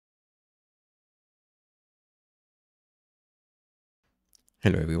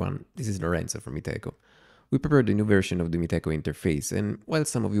Hello everyone, this is Lorenzo from Meetecho. We prepared a new version of the Meetecho interface, and while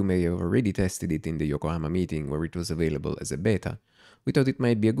some of you may have already tested it in the Yokohama meeting where it was available as a beta, we thought it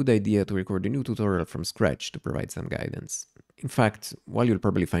might be a good idea to record a new tutorial from scratch to provide some guidance. In fact, while you'll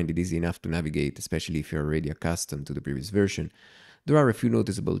probably find it easy enough to navigate, especially if you're already accustomed to the previous version, there are a few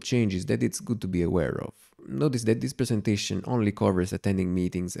noticeable changes that it's good to be aware of. Notice that this presentation only covers attending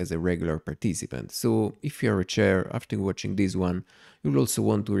meetings as a regular participant, so if you're a chair after watching this one, you'll also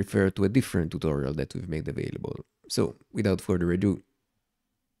want to refer to a different tutorial that we've made available. So, without further ado,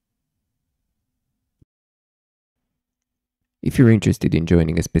 if you're interested in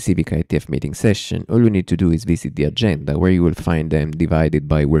joining a specific ITF meeting session, all you need to do is visit the agenda where you will find them divided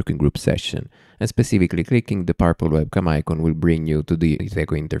by working group session, and specifically clicking the purple webcam icon will bring you to the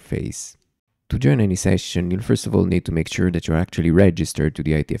Meetecho interface. To join any session, you'll first of all need to make sure that you're actually registered to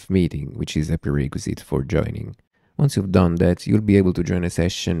the ITF meeting, which is a prerequisite for joining. Once you've done that, you'll be able to join a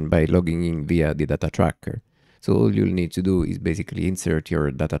session by logging in via the data tracker. So all you'll need to do is basically insert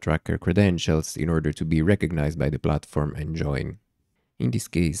your data tracker credentials in order to be recognized by the platform and join. In this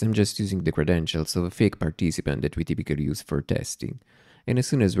case, I'm just using the credentials of a fake participant that we typically use for testing. And as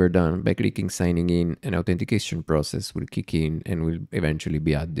soon as we're done, by clicking signing in, an authentication process will kick in and will eventually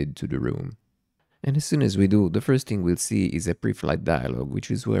be added to the room. And as soon as we do, the first thing we'll see is a pre-flight dialog, which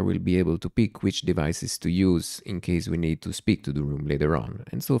is where we'll be able to pick which devices to use in case we need to speak to the room later on.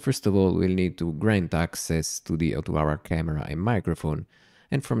 And so first of all, we'll need to grant access to our camera and microphone,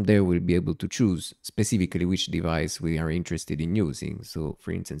 and from there we'll be able to choose specifically which device we are interested in using. So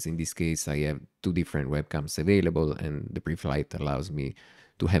for instance, in this case, I have two different webcams available, and the pre-flight allows me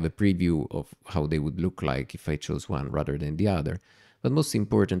to have a preview of how they would look like if I chose one rather than the other. But most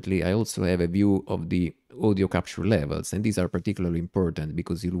importantly, I also have a view of the audio capture levels, and these are particularly important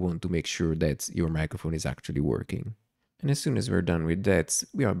because you'll want to make sure that your microphone is actually working. And as soon as we're done with that,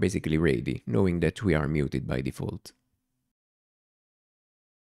 we are basically ready, knowing that we are muted by default.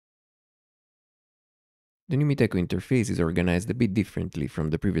 The new Meetecho interface is organized a bit differently from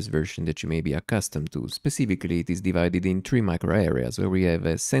the previous version that you may be accustomed to. Specifically, it is divided in three micro areas, where we have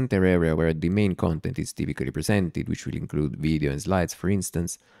a center area where the main content is typically presented, which will include video and slides, for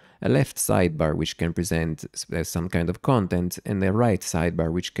instance, a left sidebar which can present some kind of content, and a right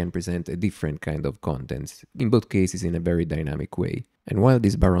sidebar which can present a different kind of content, in both cases in a very dynamic way. And while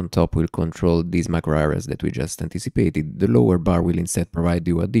this bar on top will control these macro areas that we just anticipated, the lower bar will instead provide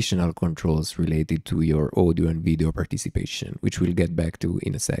you additional controls related to your audio and video participation, which we'll get back to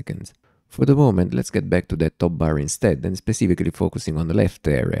in a second. For the moment, let's get back to that top bar instead, and specifically focusing on the left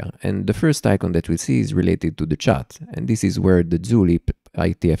area. And the first icon that we'll see is related to the chat, and this is where the Zulip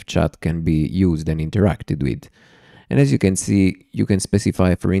ITF chat can be used and interacted with. And as you can see, you can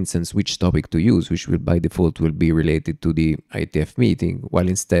specify, for instance, which topic to use, which will by default will be related to the ITF meeting, while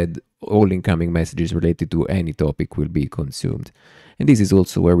instead all incoming messages related to any topic will be consumed. And this is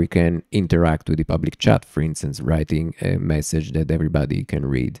also where we can interact with the public chat, for instance, writing a message that everybody can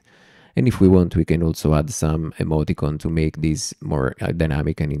read. And if we want, we can also add some emoticon to make this more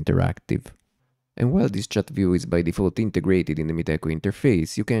dynamic and interactive. And while this chat view is by default integrated in the Meetecho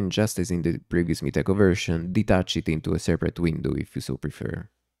interface, you can, just as in the previous Meetecho version, detach it into a separate window if you so prefer.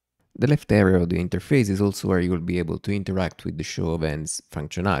 The left area of the interface is also where you will be able to interact with the show events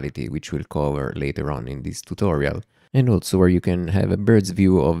functionality, which we'll cover later on in this tutorial, and also where you can have a bird's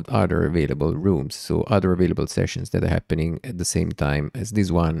view of other available rooms, so other available sessions that are happening at the same time as this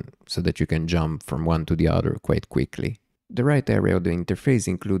one, so that you can jump from one to the other quite quickly. The right area of the interface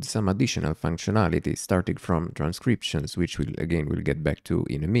includes some additional functionality, starting from transcriptions, which we'll get back to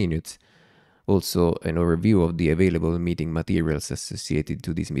in a minute. Also, an overview of the available meeting materials associated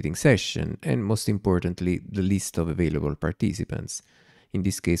to this meeting session, and most importantly, the list of available participants. In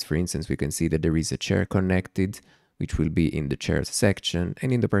this case, for instance, we can see that there is a chair connected, which will be in the chairs section,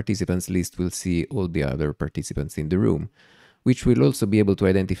 and in the participants list, we'll see all the other participants in the room, which we'll also be able to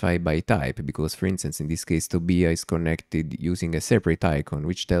identify by type, because for instance in this case Tobia is connected using a separate icon,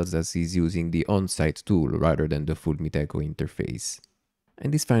 which tells us he's using the on-site tool rather than the full Meetecho interface.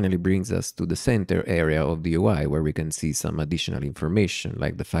 And this finally brings us to the center area of the UI, where we can see some additional information,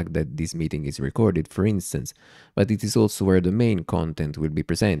 like the fact that this meeting is recorded, for instance, but it is also where the main content will be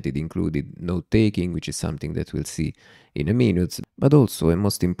presented, included note-taking, which is something that we'll see in a minute, but also, and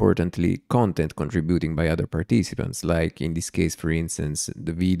most importantly, content contributing by other participants, like in this case, for instance,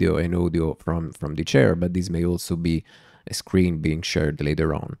 the video and audio from the chair, but this may also be a screen being shared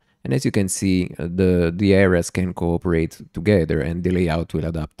later on. And as you can see, the areas can cooperate together and the layout will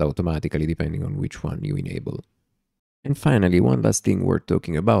adapt automatically depending on which one you enable. And finally, one last thing worth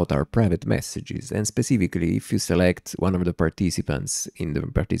talking about are private messages, and specifically if you select one of the participants in the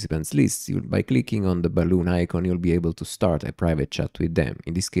participants list, by clicking on the balloon icon, you'll be able to start a private chat with them.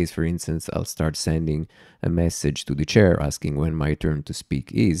 In this case, for instance, I'll start sending a message to the chair asking when my turn to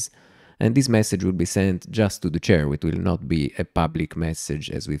speak is, and this message will be sent just to the chair. It will not be a public message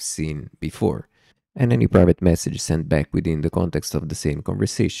as we've seen before. And any private message sent back within the context of the same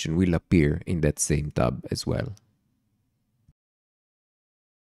conversation will appear in that same tab as well.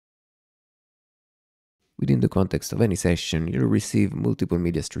 Within the context of any session, you'll receive multiple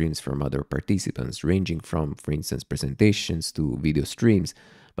media streams from other participants, ranging from, for instance, presentations to video streams.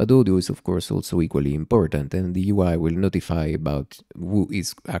 But audio is, of course, also equally important, and the UI will notify about who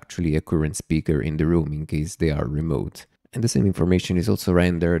is actually a current speaker in the room in case they are remote. And the same information is also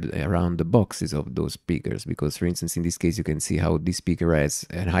rendered around the boxes of those speakers, because, for instance, in this case, you can see how this speaker has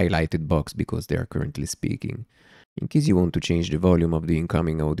a highlighted box because they are currently speaking. In case you want to change the volume of the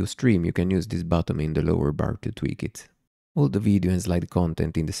incoming audio stream, you can use this button in the lower bar to tweak it. All the video and slide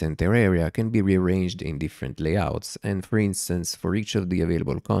content in the center area can be rearranged in different layouts, and for instance, for each of the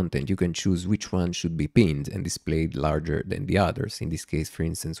available content, you can choose which one should be pinned and displayed larger than the others. In this case, for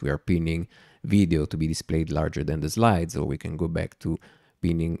instance, we are pinning video to be displayed larger than the slides, or we can go back to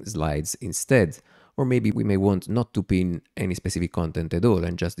pinning slides instead. Or maybe we may want not to pin any specific content at all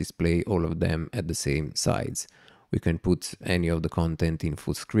and just display all of them at the same size. We can put any of the content in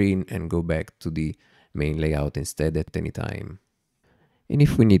full screen and go back to the main layout instead at any time. And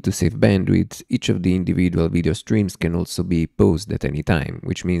if we need to save bandwidth, each of the individual video streams can also be paused at any time,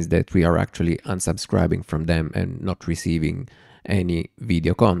 which means that we are actually unsubscribing from them and not receiving any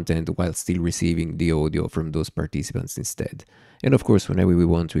video content while still receiving the audio from those participants instead. And of course, whenever we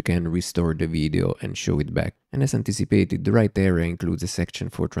want, we can restore the video and show it back. And as anticipated, the right area includes a section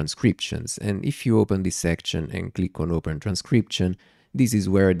for transcriptions. And if you open this section and click on Open Transcription, this is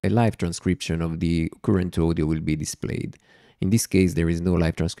where a live transcription of the current audio will be displayed. In this case, there is no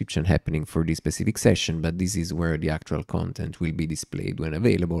live transcription happening for this specific session, but this is where the actual content will be displayed when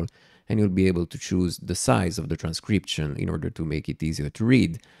available, and you'll be able to choose the size of the transcription in order to make it easier to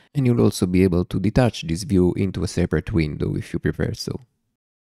read, and you'll also be able to detach this view into a separate window if you prefer so.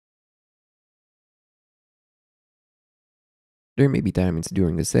 There may be times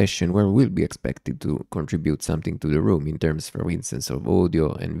during the session where we'll be expected to contribute something to the room in terms, for instance, of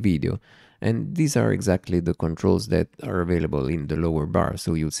audio and video. And these are exactly the controls that are available in the lower bar.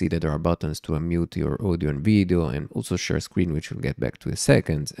 So you'll see that there are buttons to unmute your audio and video and also share screen, which we'll get back to in a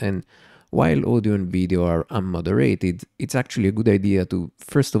second. And while audio and video are unmoderated, it's actually a good idea to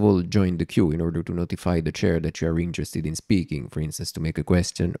first of all join the queue in order to notify the chair that you are interested in speaking, for instance, to make a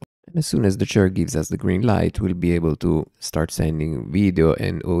question. And as soon as the chair gives us the green light, we'll be able to start sending video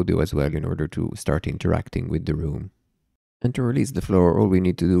and audio as well in order to start interacting with the room. And to release the floor, all we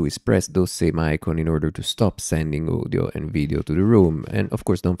need to do is press those same icon in order to stop sending audio and video to the room. And of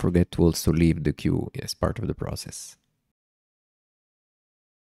course, don't forget to also leave the queue as part of the process.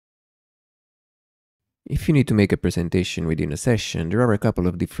 If you need to make a presentation within a session, there are a couple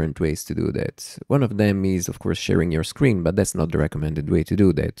of different ways to do that. One of them is, of course, sharing your screen, but that's not the recommended way to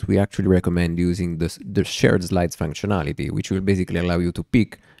do that. We actually recommend using the shared slides functionality, which will basically allow you to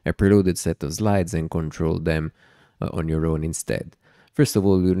pick a preloaded set of slides and control them on your own instead. First of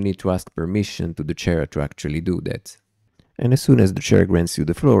all, you'll need to ask permission to the chair to actually do that. And as soon as the chair grants you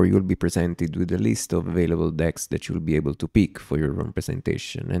the floor, you'll be presented with a list of available decks that you'll be able to pick for your own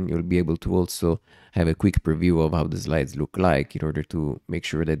presentation. And you'll be able to also have a quick preview of how the slides look like in order to make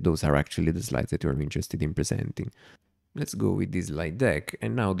sure that those are actually the slides that you're interested in presenting. Let's go with this slide deck,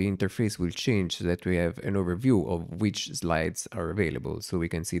 and now the interface will change so that we have an overview of which slides are available. So we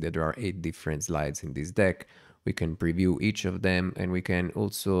can see that there are 8 different slides in this deck. We can preview each of them, and we can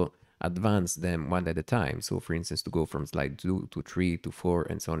also advance them one at a time. So for instance, to go from slide 2 to 3 to 4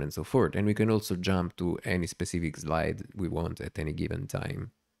 and so on and so forth. And we can also jump to any specific slide we want at any given time.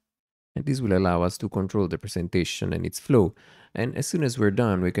 And this will allow us to control the presentation and its flow. And as soon as we're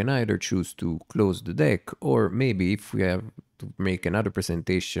done, we can either choose to close the deck, or maybe if we have to make another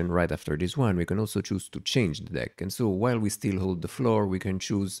presentation right after this one, we can also choose to change the deck. And so while we still hold the floor, we can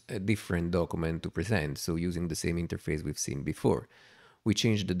choose a different document to present. So using the same interface we've seen before. We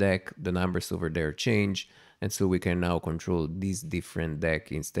change the deck, the numbers over there change, and so we can now control this different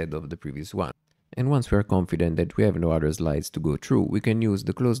deck instead of the previous one. And once we are confident that we have no other slides to go through, we can use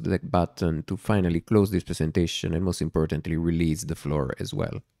the close the deck button to finally close this presentation and most importantly release the floor as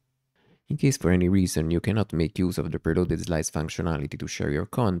well. In case for any reason you cannot make use of the preloaded slides functionality to share your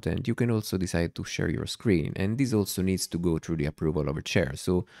content, you can also decide to share your screen, and this also needs to go through the approval of a chair,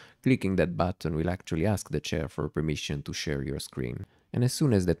 so clicking that button will actually ask the chair for permission to share your screen. And as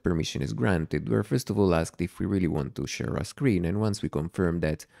soon as that permission is granted, we're first of all asked if we really want to share our screen, and once we confirm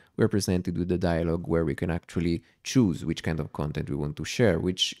that, we're presented with a dialog where we can actually choose which kind of content we want to share,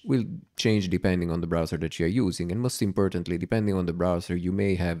 which will change depending on the browser that you are using, and most importantly, depending on the browser, you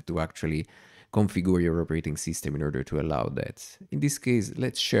may have to actually configure your operating system in order to allow that. In this case,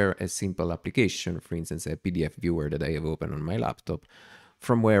 let's share a simple application, for instance, a PDF viewer that I have open on my laptop,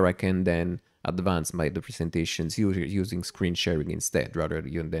 from where I can then advance the presentations using screen sharing instead, rather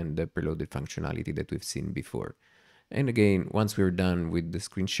than the preloaded functionality that we've seen before. And again, once we're done with the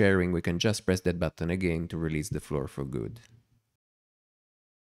screen sharing, we can just press that button again to release the floor for good.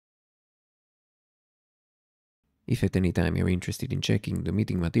 If at any time you're interested in checking the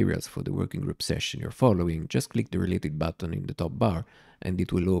meeting materials for the working group session you're following, just click the related button in the top bar and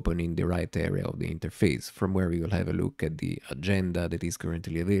it will open in the right area of the interface, from where you'll have a look at the agenda that is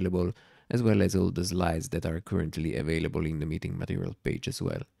currently available, as well as all the slides that are currently available in the meeting material page as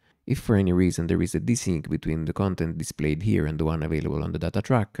well. If for any reason there is a desync between the content displayed here and the one available on the data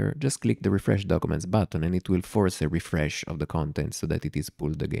tracker, just click the Refresh Documents button and it will force a refresh of the content so that it is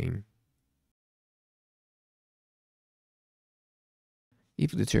pulled again.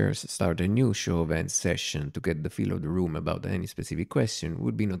 If the chairs start a new show events session to get the feel of the room about any specific question,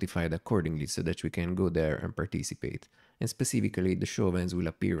 would be notified accordingly so that we can go there and participate. And specifically, the show events will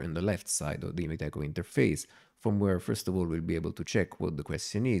appear on the left side of the Meetecho interface, from where first of all we'll be able to check what the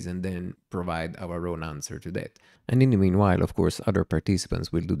question is and then provide our own answer to that. And in the meanwhile, of course, other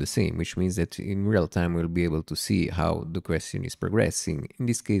participants will do the same, which means that in real time we'll be able to see how the question is progressing. In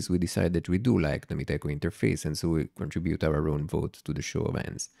this case, we decide that we do like the Meetecho interface, and so we contribute our own vote to the show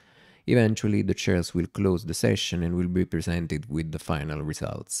events. Eventually, the chairs will close the session and will be presented with the final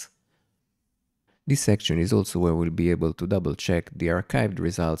results. This section is also where we'll be able to double check the archived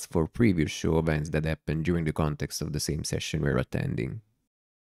results for previous show events that happened during the context of the same session we're attending.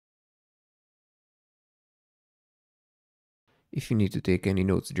 If you need to take any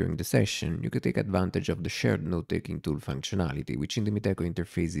notes during the session, you can take advantage of the shared note-taking tool functionality, which in the Meetecho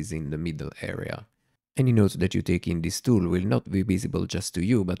interface is in the middle area. Any notes that you take in this tool will not be visible just to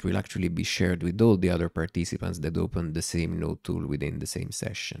you, but will actually be shared with all the other participants that opened the same note tool within the same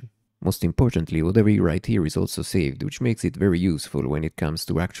session. Most importantly, whatever you write here is also saved, which makes it very useful when it comes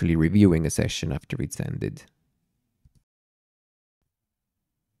to actually reviewing a session after it's ended.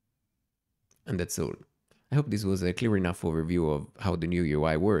 And that's all. I hope this was a clear enough overview of how the new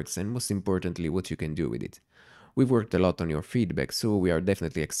UI works and most importantly what you can do with it. We've worked a lot on your feedback, so we are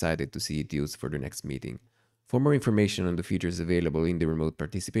definitely excited to see it used for the next meeting. For more information on the features available in the remote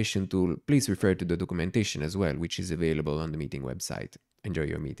participation tool, please refer to the documentation as well, which is available on the meeting website. Enjoy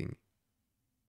your meeting.